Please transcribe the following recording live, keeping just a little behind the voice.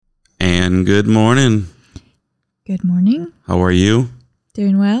And good morning. Good morning. How are you?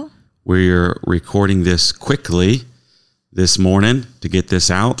 Doing well. We're recording this quickly this morning to get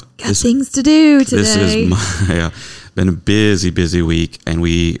this out. Got things to do today. This is been a busy week, and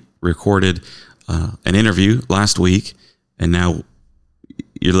we recorded an interview last week, and now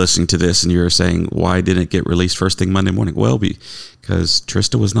you're listening to this and you're saying, why didn't it get released first thing Monday morning? Well, because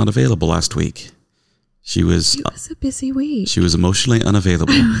Trista was not available last week. It was a busy week. She was emotionally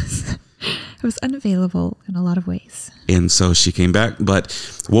unavailable. I was unavailable in a lot of ways. And so she came back. But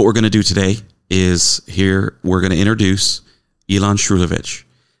what we're going to do today is we're going to introduce Ilan Shrulovich.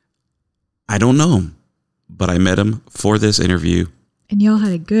 I don't know him, but I met him for this interview. And y'all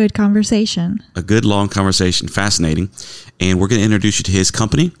had a good conversation. A good long conversation. Fascinating. And we're going to introduce you to his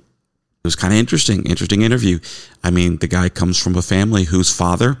company. It was kind of interesting interview. I mean, the guy comes from a family whose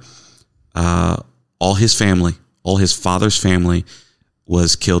father, all his father's family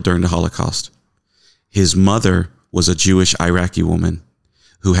was killed during the Holocaust. His mother was a Jewish Iraqi woman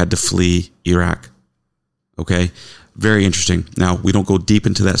who had to flee Iraq. Okay. Very interesting. Now, we don't go deep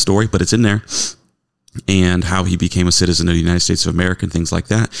into that story, but it's in there. And how he became a citizen of the United States of America and things like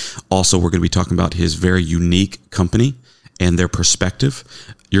that. Also, we're going to be talking about his very unique company and their perspective.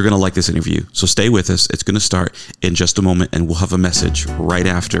 You're going to like this interview. So stay with us. It's going to start in just a moment, and we'll have a message right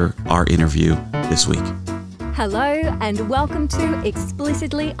after our interview this week. Hello, and welcome to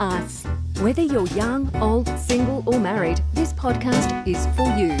Explicitly Us. Whether you're young, old, single, or married, this podcast is for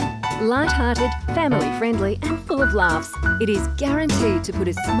you. Light-hearted, family-friendly, and full of laughs. It is guaranteed to put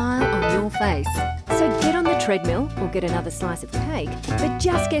a smile on your face. So get on the treadmill or get another slice of cake, but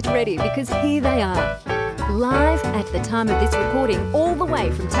just get ready because here they are. Live at the time of this recording, all the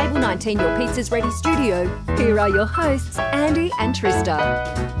way from Table 19, your Pizza's Ready studio, here are your hosts, Andy and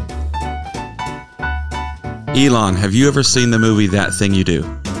Trista. Ilan, have you ever seen the movie That Thing You Do?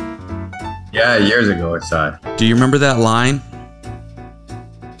 Yeah, years ago I saw it. Do you remember that line?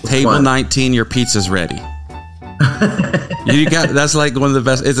 Table 19, your pizza's ready. That's like one of the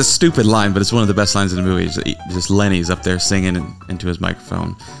best. It's a stupid line, but it's one of the best lines in the movie. Just Lenny's up there singing into his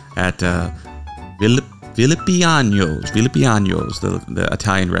microphone at Filipiano's, the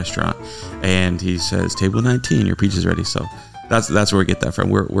Italian restaurant, and he says, "Table 19, your pizza's ready." So that's where we get that from.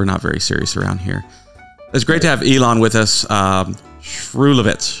 We're not very serious around here. It's great to have Ilan with us.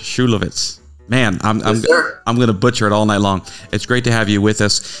 Shrulovich. Man, I'm going to butcher it all night long. It's great to have you with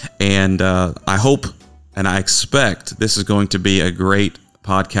us, and I hope and I expect this is going to be a great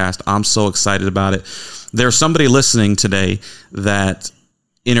podcast. I'm so excited about it. There's somebody listening today that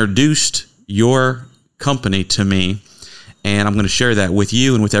introduced your company to me, and I'm going to share that with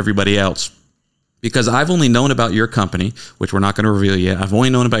you and with everybody else, because I've only known about your company, which we're not going to reveal yet. I've only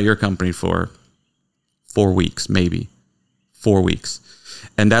known about your company for 4 weeks, maybe 4 weeks.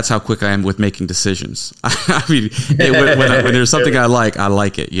 And that's how quick I am with making decisions. I mean, when there's something I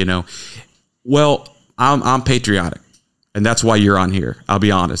like it, you know. Well, I'm patriotic, and that's why you're on here. I'll be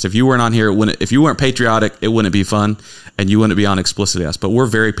honest. If you weren't on here, if you weren't patriotic, it wouldn't be fun, and you wouldn't be on Explicitly Us. But we're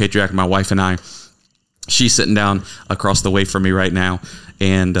very patriotic, my wife and I. She's sitting down across the way from me right now,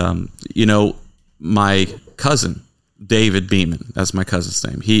 and my cousin David Beeman, that's my cousin's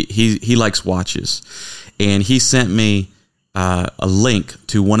name. He likes watches, and he sent me a link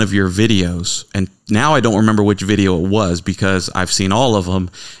to one of your videos, and now I don't remember which video it was because I've seen all of them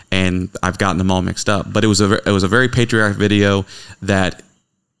and I've gotten them all mixed up. But it was a very patriotic video that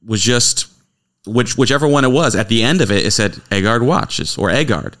was just whichever one it was. At the end of it, it said Agard Watches or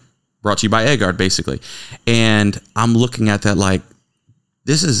Agard, brought to you by Agard, basically. And I'm looking at that like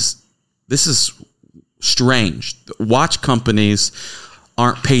this is strange. Watch companies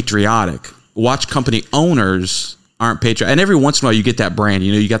aren't patriotic. Watch company owners aren't patriotic. And every once in a while you get that brand.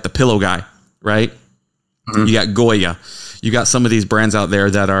 You got the Pillow Guy, right? Mm-hmm. You got Goya. You got some of these brands out there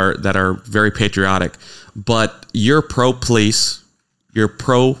that are very patriotic. But you're pro police, you're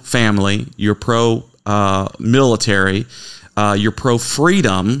pro family, you're pro military, you're pro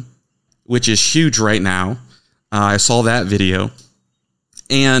freedom, which is huge right now. I saw that video,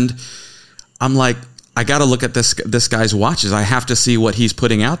 and I'm like, I got to look at this guy's watches. I have to see what he's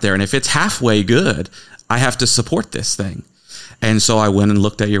putting out there, and if it's halfway good, I have to support this thing. And so I went and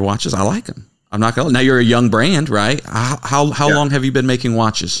looked at your watches. I like them. I'm not gonna. Now you're a young brand, right? How long have you been making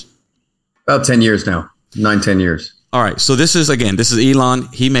watches? About 10 years now. 9-10 years. All right. So this is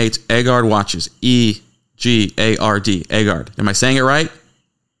Ilan. He makes Agard watches. E-G-A-R-D. Agard. Am I saying it right?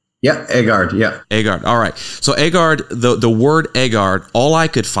 Yeah, Agard. Yeah, Agard. All right. So Agard, the word Agard, all I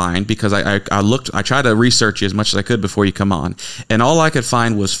could find, because I tried to research you as much as I could before you come on, and all I could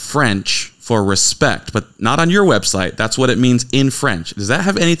find was French for respect, but not on your website. That's what it means in French. Does that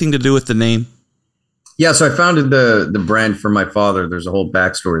have anything to do with the name? Yeah, so I founded the brand for my father. There's a whole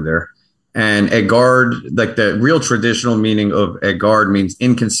backstory there. And Egard, like the real traditional meaning of Egard means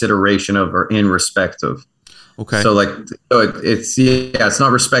in consideration of or in respect of. Okay. So it's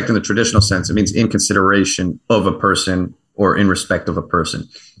not respect in the traditional sense. It means in consideration of a person or in respect of a person.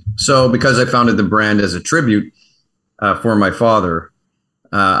 So because I founded the brand as a tribute for my father,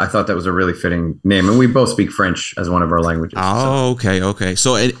 I thought that was a really fitting name. And we both speak French as one of our languages. Oh, so. Okay.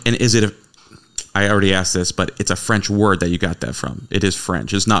 So, and is it I already asked this, but it's a French word that you got that from. It is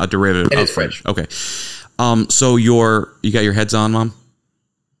French. It's not a derivative of French. Okay. So you got your heads on, Mom?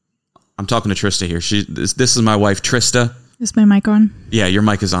 I'm talking to Trista here. This is my wife, Trista. Is my mic on? Yeah, your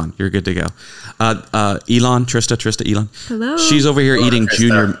mic is on. You're good to go. Trista, Elon. Hello. She's over here eating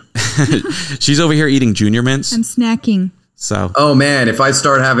junior. She's over here eating Junior Mints. I'm snacking. So. Oh man, if I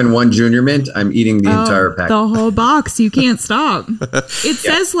start having one Junior Mint, I'm eating the entire pack. The whole box. You can't stop. It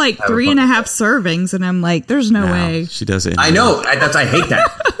says like 3.5 servings, and I'm like, there's no way. She does it. I know. I hate that.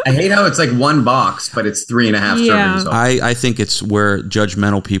 I hate how it's like one box, but it's 3.5 servings. I think it's where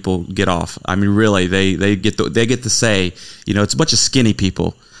judgmental people get off. I mean, really, they get to say, it's a bunch of skinny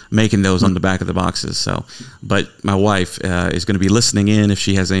people making those on the back of the boxes. So, but my wife is going to be listening in. If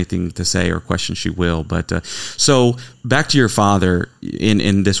she has anything to say or question, she will. But so back to your father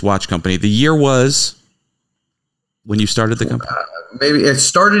in this watch company. The year was when you started the company. Maybe it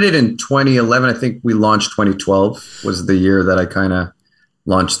started in 2011. I think we launched 2012 was the year that I kind of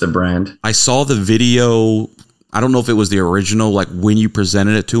launched the brand. I saw the video. I don't know if it was the original, like when you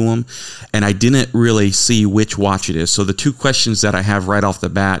presented it to him, and I didn't really see which watch it is. So the two questions that I have right off the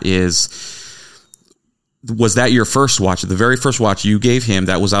bat is, was that your first watch? The very first watch you gave him,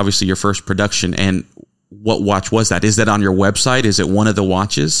 that was obviously your first production. And what watch was that? Is that on your website? Is it one of the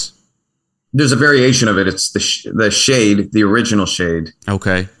watches? There's a variation of it. It's the Shade, the original Shade.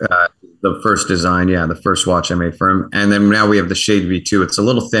 Okay. The first design, the first watch I made for him. And then now we have the Shade V2. It's a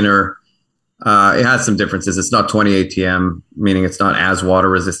little thinner. It has some differences. It's not 20 ATM, meaning it's not as water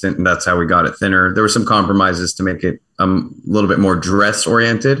resistant, and that's how we got it thinner. There were some compromises to make it a little bit more dress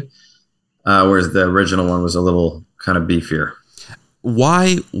oriented, whereas the original one was a little kind of beefier.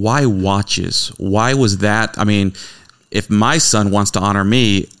 Why watches? Why was that? I mean, if my son wants to honor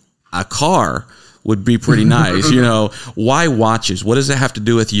me, a car would be pretty nice. Why watches? What does it have to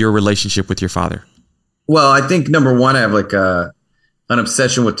do with your relationship with your father? Well, I think number one, I have like an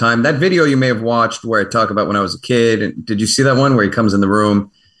obsession with time. That video you may have watched where I talk about when I was a kid. And did you see that one where he comes in the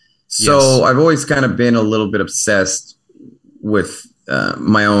room? So yes. I've always kind of been a little bit obsessed with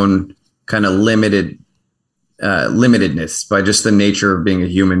my own kind of limitedness by just the nature of being a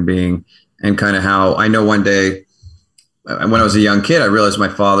human being, and kind of how I know one day when I was a young kid, I realized my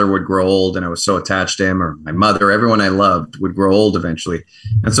father would grow old, and I was so attached to him, or my mother, everyone I loved would grow old eventually.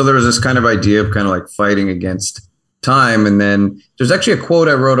 And so there was this kind of idea of kind of like fighting against time. And then there's actually a quote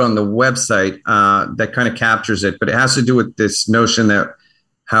I wrote on the website that kind of captures it, but it has to do with this notion that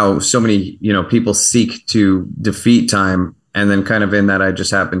how so many, people seek to defeat time. And then kind of in that, I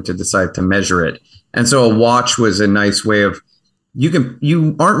just happened to decide to measure it. And so a watch was a nice way of,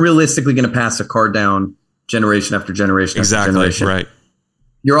 you aren't realistically going to pass a car down generation after generation after generation. Right.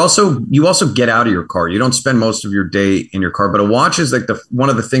 You also get out of your car. You don't spend most of your day in your car, but a watch is like one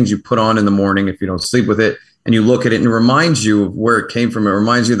of the things you put on in the morning if you don't sleep with it, and you look at it and it reminds you of where it came from. It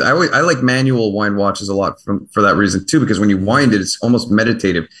reminds you that I like manual wind watches a lot for that reason too, because when you wind it, it's almost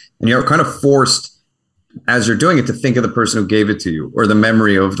meditative, and you're kind of forced as you're doing it to think of the person who gave it to you or the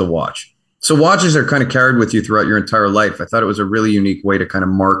memory of the watch. So watches are kind of carried with you throughout your entire life. I thought it was a really unique way to kind of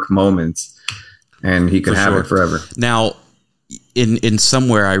mark moments, and he could have it forever. Now, in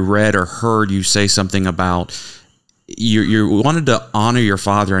somewhere I read or heard you say something about you wanted to honor your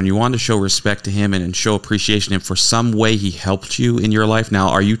father, and you wanted to show respect to him and show appreciation for some way he helped you in your life. Now,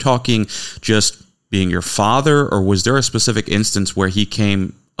 are you talking just being your father, or was there a specific instance where he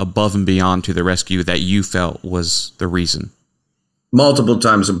came above and beyond to the rescue that you felt was the reason? Multiple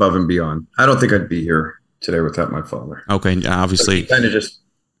times above and beyond. I don't think I'd be here today without my father. Okay, obviously. Kind of just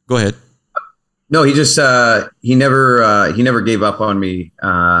go ahead. No, he just he never gave up on me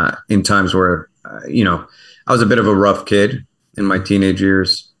in times where I was a bit of a rough kid in my teenage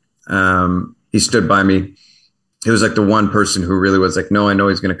years. He stood by me. He was like the one person who really was like, no, I know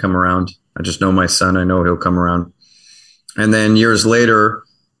he's going to come around. I just know my son. I know he'll come around. And then years later,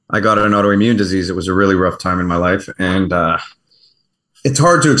 I got an autoimmune disease. It was a really rough time in my life. And it's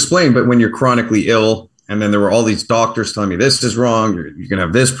hard to explain, but when you're chronically ill, and then there were all these doctors telling me this is wrong, you're going to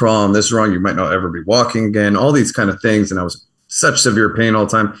have this problem, this is wrong, you might not ever be walking again, all these kind of things. And I was such severe pain all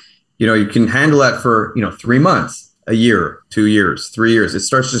the time. you can handle that for 3 months, a year, 2 years, 3 years. It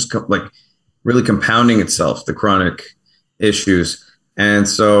starts just like really compounding itself, the chronic issues. And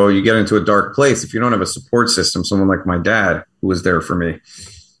so you get into a dark place if you don't have a support system, someone like my dad who was there for me.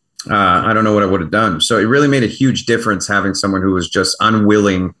 I don't know what I would have done. So it really made a huge difference having someone who was just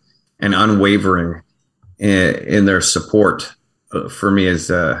unwilling and unwavering in their support for me as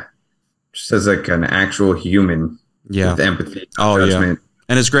just as like an actual human with empathy. Judgment. Yeah.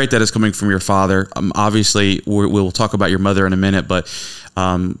 And it's great that it's coming from your father. Obviously, we'll talk about your mother in a minute, but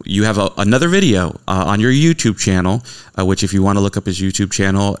you have another video on your YouTube channel, which if you want to look up his YouTube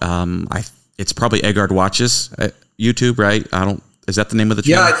channel, it's probably Eggard Watches YouTube, right? Is that the name of the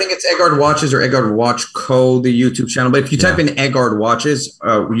channel? Yeah, I think it's Eggard Watches or Eggard Watch Co., the YouTube channel. But if you type in Eggard Watches,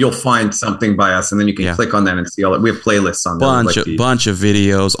 you'll find something by us, and then you can click on that and see all that. We have playlists on there. Bunch of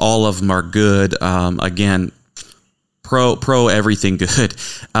videos. All of them are good. Again, pro everything good.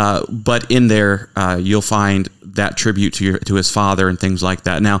 But in there, you'll find that tribute to his father and things like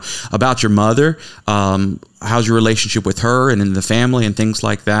that. Now, about your mother, how's your relationship with her and in the family and things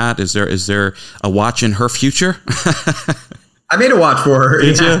like that? Is there a watch in her future? I made a watch for her.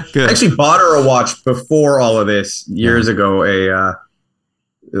 Did you? Good. I actually bought her a watch before all of this years ago.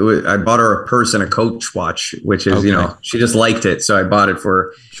 I bought her a purse and a Coach watch, which is, she just liked it. So I bought it for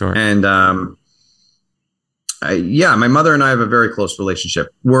her. Sure. And, my mother and I have a very close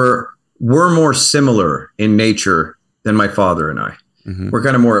relationship. We're more similar in nature than my father and I. Mm-hmm. We're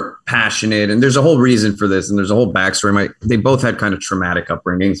kind of more passionate, and there's a whole reason for this, and there's a whole backstory. They both had kind of traumatic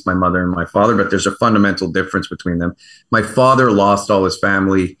upbringings, my mother and my father, but there's a fundamental difference between them. My father lost all his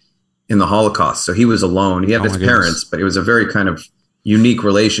family in the Holocaust, so he was alone. He had his parents, but it was a very kind of unique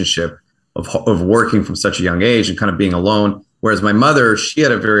relationship of working from such a young age and kind of being alone. Whereas my mother, she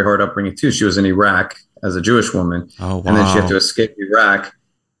had a very hard upbringing too. She was in Iraq as a Jewish woman, and then she had to escape Iraq,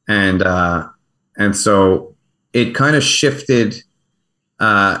 and so it kind of shifted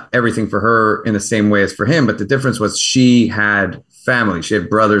everything for her in the same way as for him. But the difference was she had family, she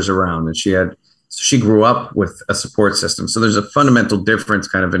had brothers around, and she grew up with a support system. So there's a fundamental difference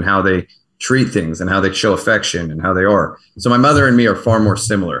kind of in how they treat things and how they show affection and how they are. So my mother and me are far more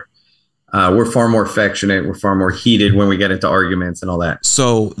similar. We're far more affectionate. We're far more heated when we get into arguments and all that.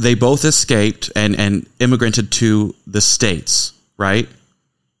 So they both escaped and immigrated to the States, right?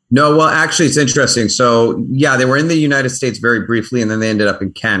 No, well, actually, it's interesting. So, they were in the United States very briefly, and then they ended up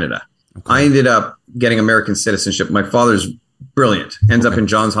in Canada. Okay. I ended up getting American citizenship. My father's brilliant. Ends up in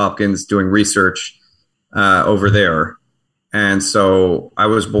Johns Hopkins doing research over there. And so I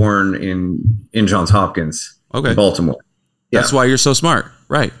was born in Johns Hopkins, in Baltimore. That's why you're so smart.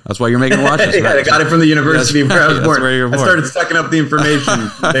 Right. That's why you're making watches. Right? I got it from the university where I was born. I started sucking up the information.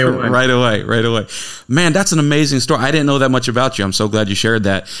 Right away. Man, that's an amazing story. I didn't know that much about you. I'm so glad you shared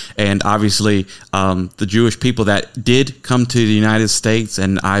that. And obviously, the Jewish people that did come to the United States,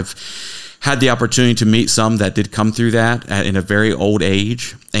 and I've had the opportunity to meet some that did come through that in a very old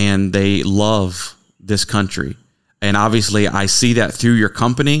age, and they love this country. And obviously, I see that through your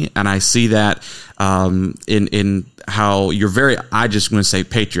company, and I see that in how you're very, I just want to say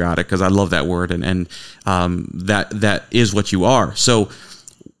patriotic, because I love that word, and that is what you are. So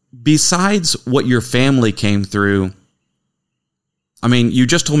besides what your family came through, I mean, you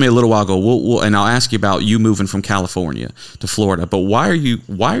just told me a little while ago, and I'll ask you about you moving from California to Florida, but why are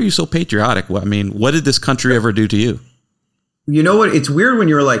you so patriotic? I mean, what did this country ever do to you? You know what? It's weird when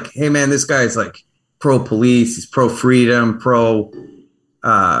you're like, hey, man, this guy's like pro-police, he's pro-freedom,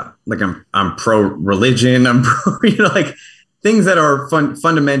 I'm pro-religion, I'm pro, like things that are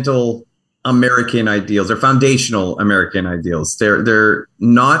fundamental American ideals or foundational American ideals. They're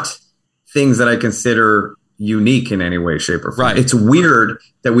not things that I consider unique in any way, shape, or form. Right. It's weird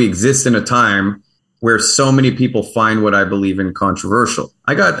that we exist in a time where so many people find what I believe in controversial.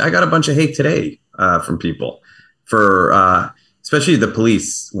 I got a bunch of hate today from people for especially the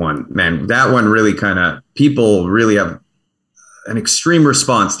police one. Man, that one really people really have an extreme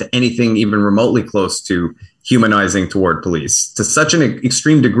response to anything even remotely close to humanizing toward police, to such an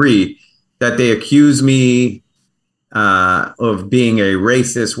extreme degree that they accuse me of being a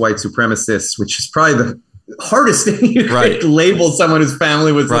racist, white supremacist, which is probably the hardest thing you could label someone whose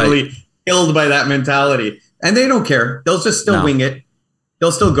family was literally killed by that mentality. And they don't care. They'll just still wing it.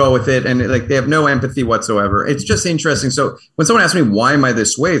 They'll still go with it. And they have no empathy whatsoever. It's just interesting. So when someone asks me, why am I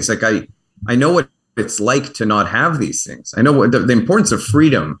this way? It's like, I know what it's like to not have these things. I know what the importance of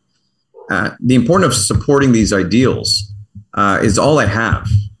freedom, the importance of supporting these ideals is all I have.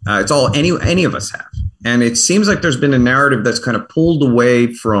 It's all any of us have. And it seems like there's been a narrative that's kind of pulled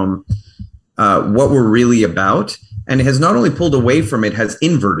away from what we're really about. and has not only pulled away from it, has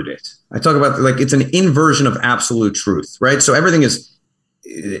inverted it. I talk about like it's an inversion of absolute truth, right? So everything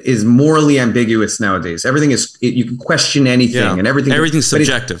is morally ambiguous nowadays. Everything is, you can question anything, and everything's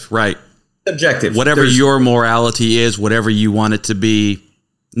subjective, right? Subjective. Whatever your morality is, whatever you want it to be,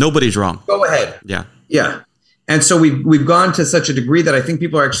 nobody's wrong. Go ahead. Yeah. Yeah. And so we've gone to such a degree that I think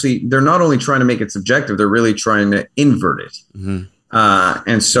people are actually, they're not only trying to make it subjective, they're really trying to invert it. Mm-hmm.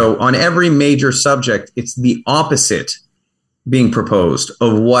 And so on every major subject, it's the opposite being proposed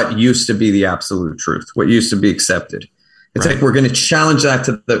of what used to be the absolute truth, what used to be accepted. It's like we're going to challenge that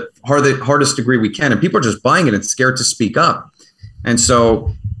to the hardest degree we can. And people are just buying it and scared to speak up. And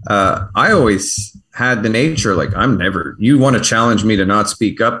so I always had the nature, like, you want to challenge me to not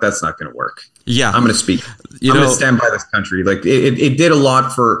speak up? That's not going to work. Yeah. I'm going to speak. I'm going to stand by this country. Like it did a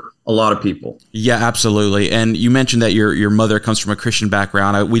lot for a lot of people. Yeah, absolutely. And you mentioned that your mother comes from a Christian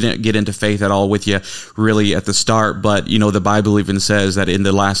background. We didn't get into faith at all with you really at the start, but the Bible even says that in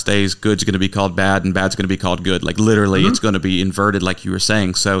the last days, good's going to be called bad and bad's going to be called good. Like literally, it's going to be inverted, like you were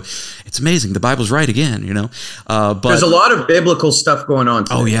saying. So it's amazing. The Bible's right again, but there's a lot of biblical stuff going on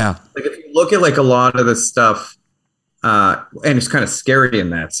today. Oh yeah. Like if you look at like a lot of the stuff, and it's kind of scary in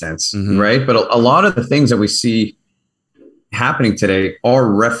that sense, right? But a lot of the things that we see happening today are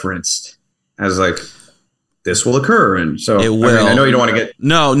referenced as like, this will occur. And so it will. I know you don't want to get.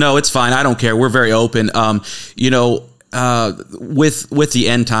 No, it's fine. I don't care. We're very open. With the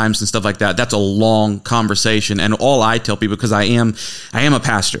end times and stuff like that, that's a long conversation. And all I tell people, because I am a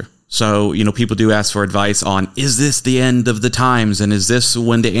pastor. So, people do ask for advice on, is this the end of the times? And is this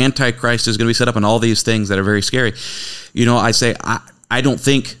when the Antichrist is going to be set up and all these things that are very scary? I say, I don't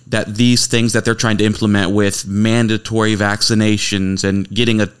think that these things that they're trying to implement with mandatory vaccinations and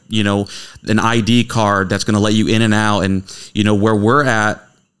getting an ID card that's going to let you in and out, and, where we're at,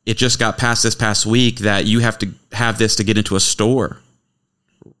 it just got passed this past week that you have to have this to get into a store.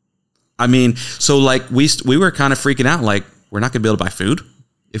 I mean, so like we were kind of freaking out, like we're not going to be able to buy food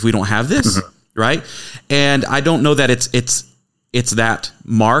if we don't have this, right? And I don't know that it's that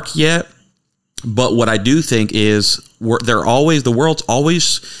mark yet, but what I do think is the world's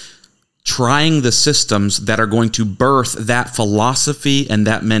always trying the systems that are going to birth that philosophy and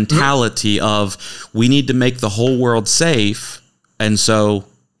that mentality of we need to make the whole world safe, and so.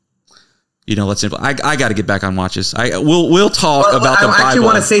 Let's. I got to get back on watches. We'll talk about the Bible. I actually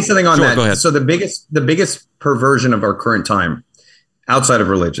want to say something on that. Go ahead. So the biggest perversion of our current time, outside of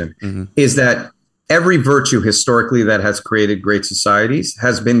religion, is that every virtue historically that has created great societies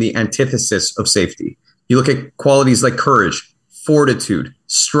has been the antithesis of safety. You look at qualities like courage, fortitude,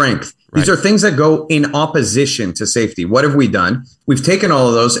 strength. These are things that go in opposition to safety. What have we done? We've taken all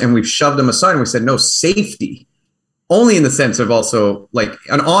of those and we've shoved them aside, and we said, no, safety. Only in the sense of also like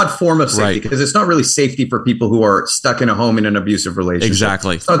an odd form of safety, because it's not really safety for people who are stuck in a home in an abusive relationship.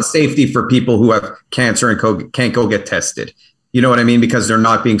 Exactly. It's not safety for people who have cancer and can't go get tested. You know what I mean? Because they're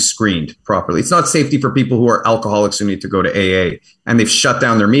not being screened properly. It's not safety for people who are alcoholics who need to go to AA and they've shut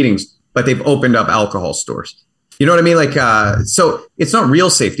down their meetings, but they've opened up alcohol stores. You know what I mean? Like, so it's not real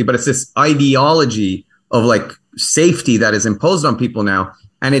safety, but it's this ideology of like safety that is imposed on people now.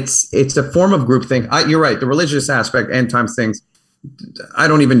 And it's a form of groupthink. You're right. The religious aspect, end times things, I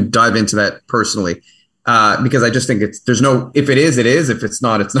don't even dive into that personally, because I just think if it is, it is. If it's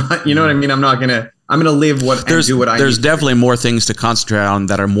not, it's not. You know what I mean? I'm going to live and do what I need. There's definitely more things to concentrate on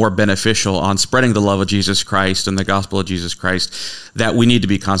that are more beneficial on spreading the love of Jesus Christ and the gospel of Jesus Christ that we need to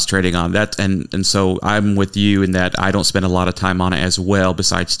be concentrating on. That and so I'm with you in that I don't spend a lot of time on it as well,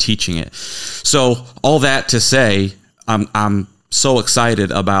 besides teaching it. So all that to say, I'm so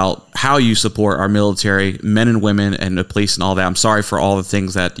excited about how you support our military, men and women, and the police and all that. I'm sorry for all the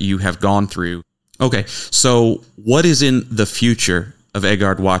things that you have gone through. Okay, so what is in the future of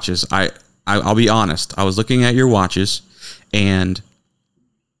Agard Watches? I'll be honest. I was looking at your watches, and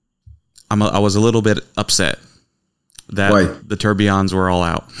I was a little bit upset that the tourbillons were all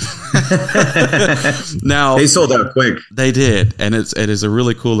out. Now they sold out quick. They did, and it is a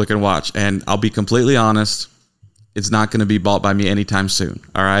really cool looking watch. And I'll be completely honest. It's not going to be bought by me anytime soon.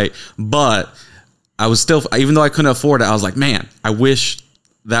 All right. But I was still, even though I couldn't afford it, I was like, man, I wish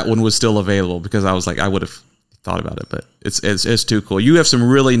that one was still available, because I was like, I would have thought about it, but it's too cool. You have some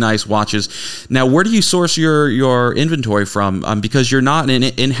really nice watches. Now, where do you source your inventory from? Because you're not an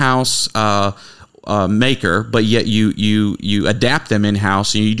in-house maker, but yet you adapt them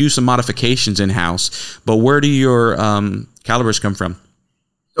in-house and you do some modifications in-house. But where do your calibers come from?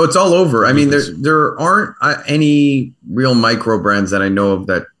 So it's all over. I mean, there aren't any real micro brands that I know of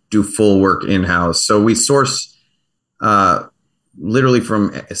that do full work in-house. So we source literally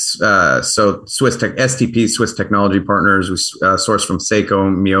from Swiss Technology Partners. We source from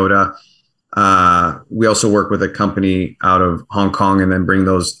Seiko, Miyota. We also work with a company out of Hong Kong, and then bring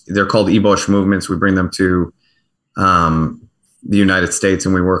those. They're called eBosch movements. We bring them to the United States,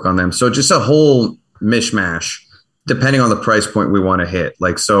 and we work on them. So just a whole mishmash, depending on the price point we want to hit.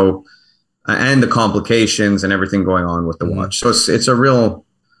 Like so, and the complications and everything going on with the watch. So it's a real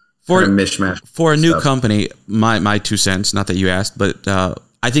kind of mishmash for a new company. My 2 cents. Not that you asked, but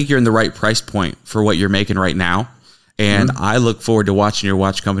I think you're in the right price point for what you're making right now. And I look forward to watching your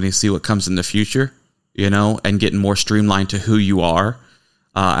watch company see what comes in the future, and getting more streamlined to who you are.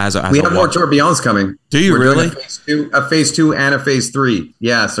 We have more tourbillons coming. Do you really? A phase 2 and a phase 3.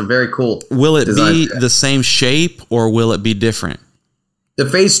 Yeah, so very cool. Will it be the same shape or will it be different? The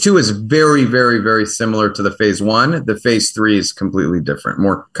phase 2 is very, very, very similar to the phase 1. The phase 3 is completely different,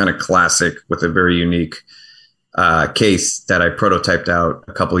 more kind of classic with a very unique case that I prototyped out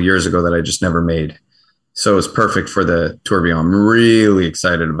a couple of years ago that I just never made. So it's perfect for the tourbillon. I'm really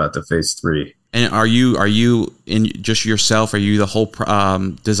excited about the phase 3. And are you in just yourself? Are you the whole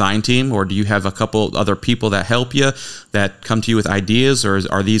design team, or do you have a couple other people that help you, that come to you with ideas, or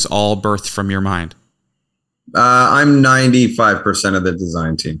are these all birthed from your mind? I'm 95% of the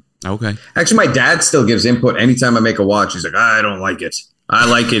design team. Okay. Actually, my dad still gives input anytime I make a watch. He's like, I don't like it. I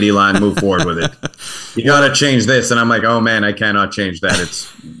like it, Elon. Move forward with it. You got to change this. And I'm like, oh, man, I cannot change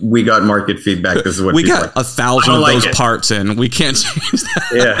that. We got market feedback. This is what we got like. 1,000 of those parts in. We can't change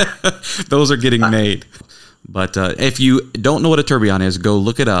that. Yeah. Those are getting made. But if you don't know what a tourbillon is, go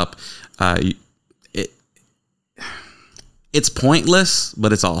look it up. It's pointless,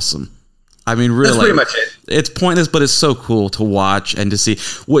 but it's awesome. I mean, really, that's pretty much it. It's pointless, but it's so cool to watch and to see.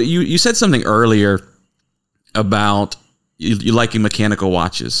 What you said something earlier about you liking mechanical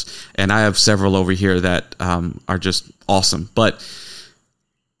watches, and I have several over here that are just awesome. But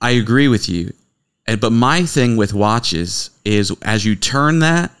I agree with you. But my thing with watches is, as you turn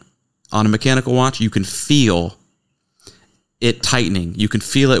that on a mechanical watch, you can feel it tightening. You can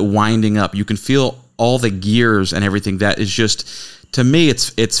feel it winding up. You can feel all the gears and everything. That is just, to me,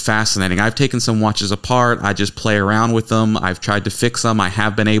 it's fascinating. I've taken some watches apart. I just play around with them. I've tried to fix them. I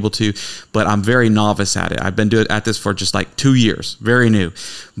have been able to, but I'm very novice at it. I've been doing at this for just like 2 years, very new.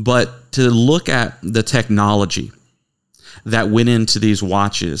 But to look at the technology that went into these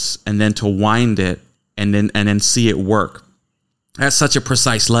watches, and then to wind it and then see it work at such a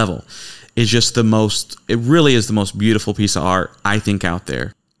precise level is just it really is the most beautiful piece of art, I think, out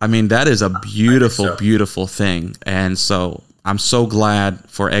there. I mean, that is a beautiful, beautiful thing. And so I'm so glad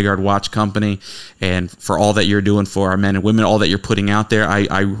for Egard Watch Company and for all that you're doing for our men and women, all that you're putting out there.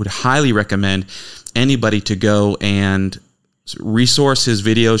 I would highly recommend anybody to go and resource his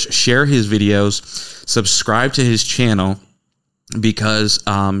videos, share his videos, subscribe to his channel, because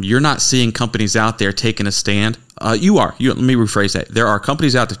you're not seeing companies out there taking a stand. Let me rephrase that. There are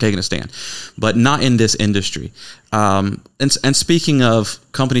companies out there taking a stand, but not in this industry. And speaking of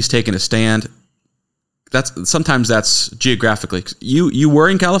companies taking a stand, sometimes that's geographically. You were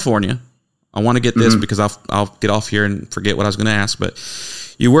in California. I want to get this because I'll get off here and forget what I was going to ask. But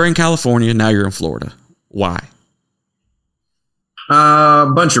you were in California. Now you're in Florida. Why? A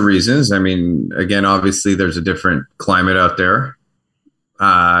bunch of reasons. I mean, again, obviously there's a different climate out there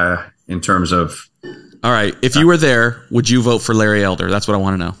in terms of. All right. If you were there, would you vote for Larry Elder? That's what I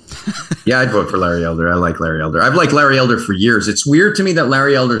want to know. Yeah, I'd vote for Larry Elder. I like Larry Elder. I've liked Larry Elder for years. It's weird to me that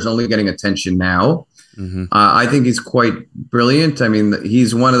Larry Elder is only getting attention now. Mm-hmm. I think he's quite brilliant. I mean,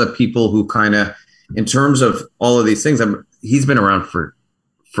 he's one of the people who kind of, in terms of all of these things, he's been around for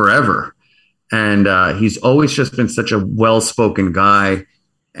forever. And he's always just been such a well-spoken guy.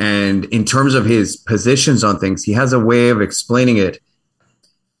 And in terms of his positions on things, he has a way of explaining it,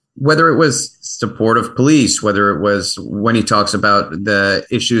 whether it was support of police, whether it was when he talks about the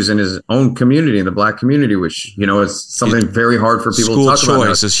issues in his own community, in the Black community, which, is something very hard for people to talk about. School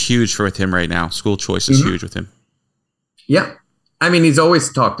choice is huge with him right now. School choice is huge with him. Yeah. I mean, he's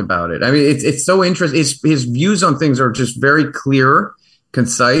always talked about it. I mean, it's so interesting. His views on things are just very clear,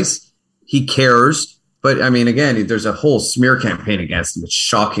 concise. He cares. But I mean, again, there's a whole smear campaign against him. It's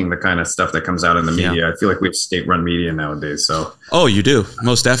shocking, the kind of stuff that comes out in the media. Yeah. I feel like we have state-run media nowadays. So, you do,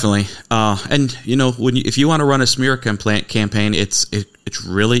 most definitely. And if you want to run a smear campaign, it's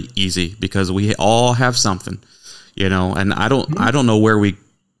really easy because we all have something, And I don't know where we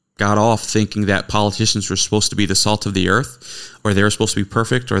got off thinking that politicians were supposed to be the salt of the earth, or they were supposed to be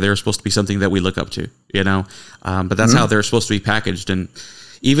perfect, or they were supposed to be something that we look up to, But that's how they're supposed to be packaged. And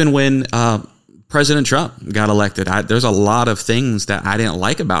even when President Trump got elected, there's a lot of things that I didn't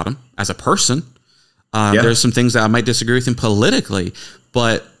like about him as a person, There's some things that I might disagree with him politically,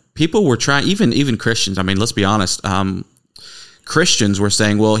 but people were trying, even Christians. I mean, let's be honest. Christians were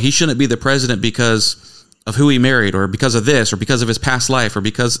saying, well, he shouldn't be the president because of who he married, or because of this, or because of his past life, or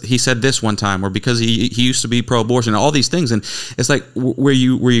because he said this one time, or because he used to be pro-abortion, all these things. And it's like, were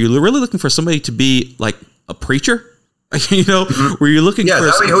you really looking for somebody to be like a preacher? Were you looking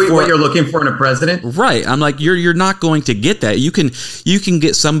for what you're looking for in a president? Right. I'm like, you're not going to get that. You can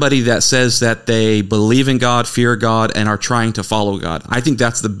get somebody that says that they believe in God, fear God, and are trying to follow God. I think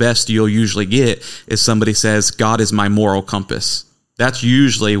that's the best you'll usually get, is somebody says, God is my moral compass. That's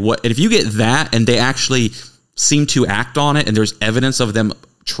usually what, and if you get that and they actually seem to act on it, and there's evidence of them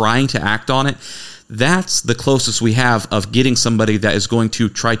trying to act on it, that's the closest we have of getting somebody that is going to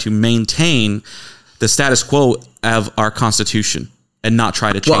try to maintain the status quo of our Constitution and not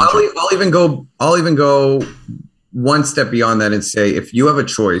try to change it. I'll even go one step beyond that and say, if you have a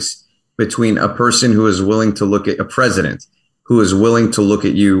choice between a person who is willing to look at a president who is willing to look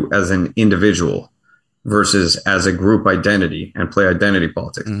at you as an individual versus as a group identity and play identity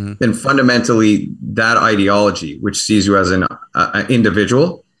politics, then fundamentally that ideology, which sees you as an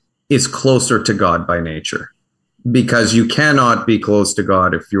individual, is closer to God by nature, because you cannot be close to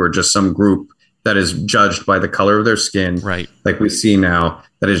God if you are just some group that is judged by the color of their skin, right? Like we see now,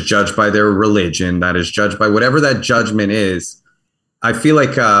 that is judged by their religion, that is judged by whatever that judgment is. I feel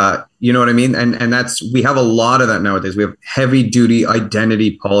like, you know what I mean? And we have a lot of that nowadays. We have heavy duty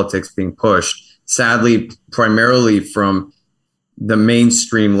identity politics being pushed, sadly, primarily from the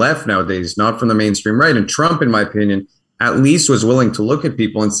mainstream left nowadays, not from the mainstream right. And Trump, in my opinion, at least was willing to look at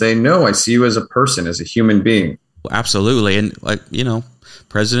people and say, no, I see you as a person, as a human being. Absolutely. And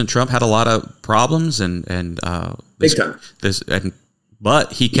President Trump had a lot of problems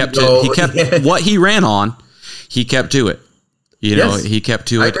but he kept what he ran on, he kept to it. He kept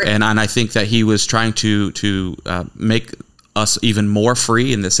to it. And I think that he was trying to make us even more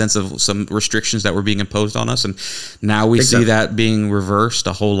free, in the sense of some restrictions that were being imposed on us. And now we see that being reversed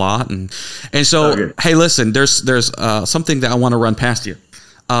a whole lot. And so, hey, listen, there's something that I want to run past you.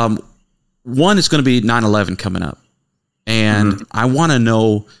 One is going to be 9/11 coming up. And I want to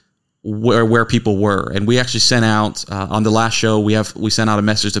know where people were. And we actually sent out on the last show, we sent out a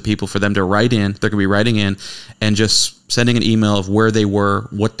message to people for them to write in. They're going to be writing in and just sending an email of where they were,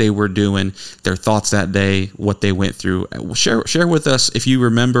 what they were doing, their thoughts that day, what they went through. Share with us, if you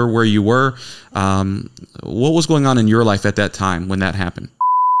remember where you were, what was going on in your life at that time when that happened.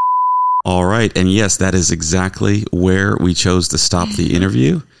 All right. And yes, that is exactly where we chose to stop the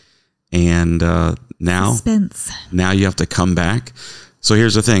interview. And now you have to come back. So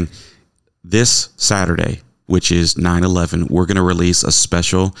here's the thing. This Saturday, which is 9/11, we're going to release a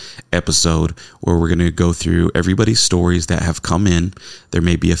special episode where we're going to go through everybody's stories that have come in. There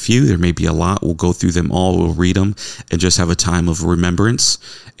may be a few, there may be a lot. We'll go through them all. We'll read them and just have a time of remembrance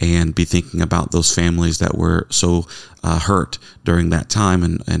and be thinking about those families that were so hurt during that time,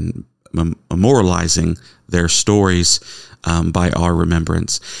 and memorializing their stories by our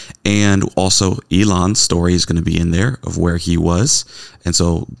remembrance. And also Elon's story is going to be in there of where he was. And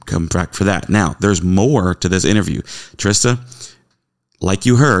so come back for that. Now, there's more to this interview. Trista, like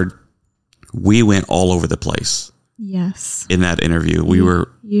you heard, we went all over the place. Yes. In that interview,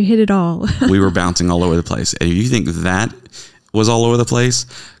 you hit it all. We were bouncing all over the place. And if you think that was all over the place,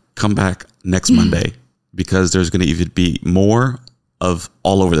 come back next Monday, because there's going to even be more of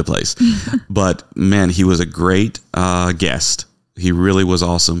all over the place. But man, he was a great guest. He really was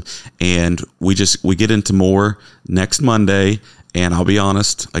awesome. And we get into more next Monday. And I'll be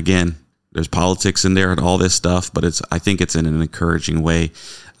honest, again, there's politics in there and all this stuff, but I think it's in an encouraging way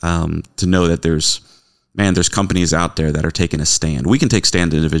to know that there's companies out there that are taking a stand. We can take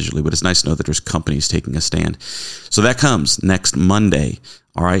stand individually, but it's nice to know that there's companies taking a stand. So that comes next Monday.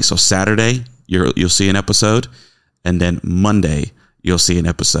 All right. So Saturday, you'll see an episode, and then Monday, you'll see an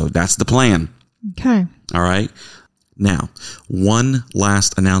episode. That's the plan. Okay. All right. Now, one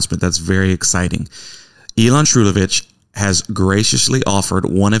last announcement that's very exciting. Elon Shrulovich has graciously offered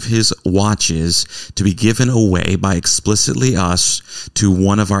one of his watches to be given away by Explicitly Us to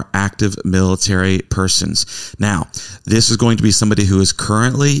one of our active military persons. Now, this is going to be somebody who is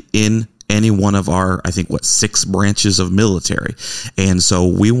currently in any one of our, 6 branches of military. And so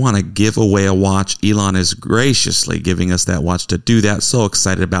we want to give away a watch. Elon is graciously giving us that watch to do that. So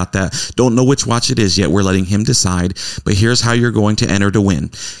excited about that. Don't know which watch it is yet. We're letting him decide. But here's how you're going to enter to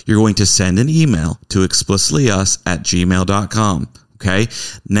win. You're going to send an email to explicitlyus@gmail.com. Okay.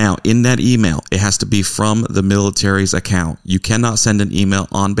 Now, in that email, it has to be from the military's account. You cannot send an email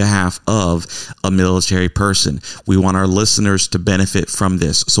on behalf of a military person. We want our listeners to benefit from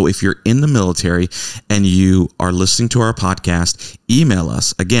this. So if you're in the military and you are listening to our podcast, email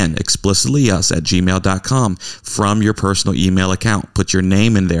us, again, explicitlyus@gmail.com from your personal email account. Put your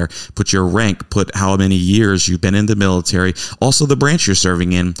name in there, put your rank, put how many years you've been in the military, also the branch you're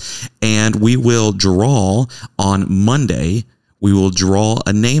serving in, and we will draw on Monday. We will draw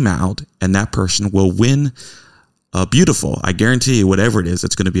a name out, and that person will win a beautiful, I guarantee you, whatever it is,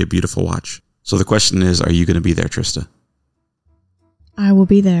 it's going to be a beautiful watch. So the question is, are you going to be there, Trista? I will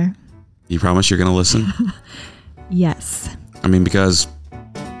be there. You promise you're going to listen? Yes. I mean, because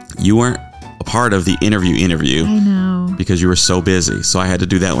you weren't a part of the interview. I know. Because you were so busy. So I had to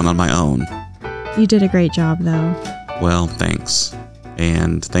do that one on my own. You did a great job, though. Well, thanks.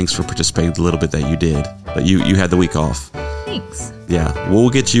 And thanks for participating the little bit that you did. But you had the week off. Thanks. Yeah, we'll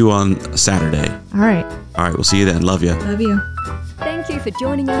get you on Saturday. All right. All right, we'll see you then. Love you. Love you. Thank you for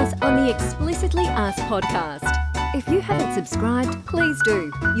joining us on the Explicitly Us podcast. If you haven't subscribed, please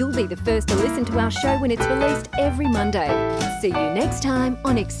do. You'll be the first to listen to our show when it's released every Monday. See you next time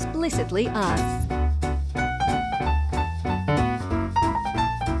on Explicitly Us.